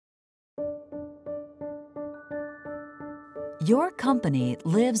Your company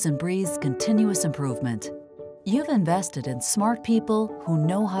lives and breathes continuous improvement. You've invested in smart people who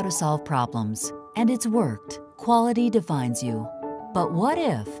know how to solve problems, and it's worked. Quality defines you. But what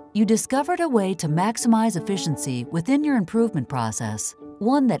if you discovered a way to maximize efficiency within your improvement process,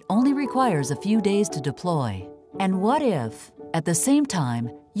 one that only requires a few days to deploy? And what if, at the same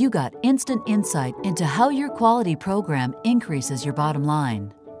time, you got instant insight into how your quality program increases your bottom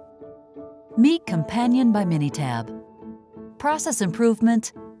line? Meet Companion by Minitab. Process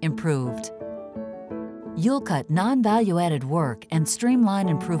improvement improved. You'll cut non-value-added work and streamline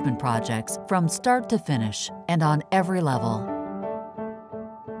improvement projects from start to finish and on every level.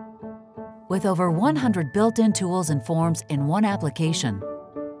 With over 100 built-in tools and forms in one application,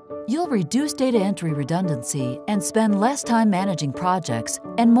 you'll reduce data entry redundancy and spend less time managing projects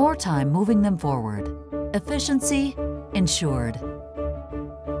and more time moving them forward. Efficiency ensured.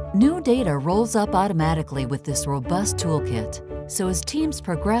 New data rolls up automatically with this robust toolkit, so as teams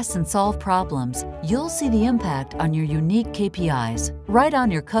progress and solve problems, you'll see the impact on your unique KPIs right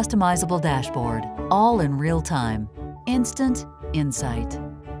on your customizable dashboard, all in real time. Instant insight.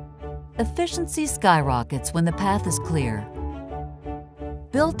 Efficiency skyrockets when the path is clear.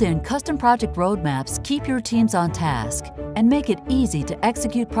 Built-in custom project roadmaps keep your teams on task and make it easy to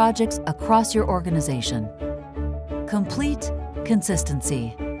execute projects across your organization. Complete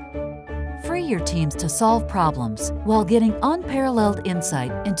consistency. Free your teams to solve problems while getting unparalleled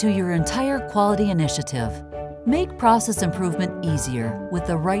insight into your entire quality initiative. Make process improvement easier with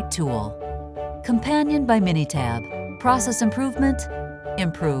the right tool. Companion by Minitab. Process improvement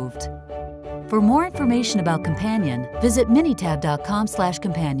improved. For more information about Companion, visit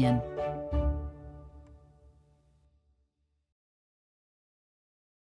minitab.com/companion.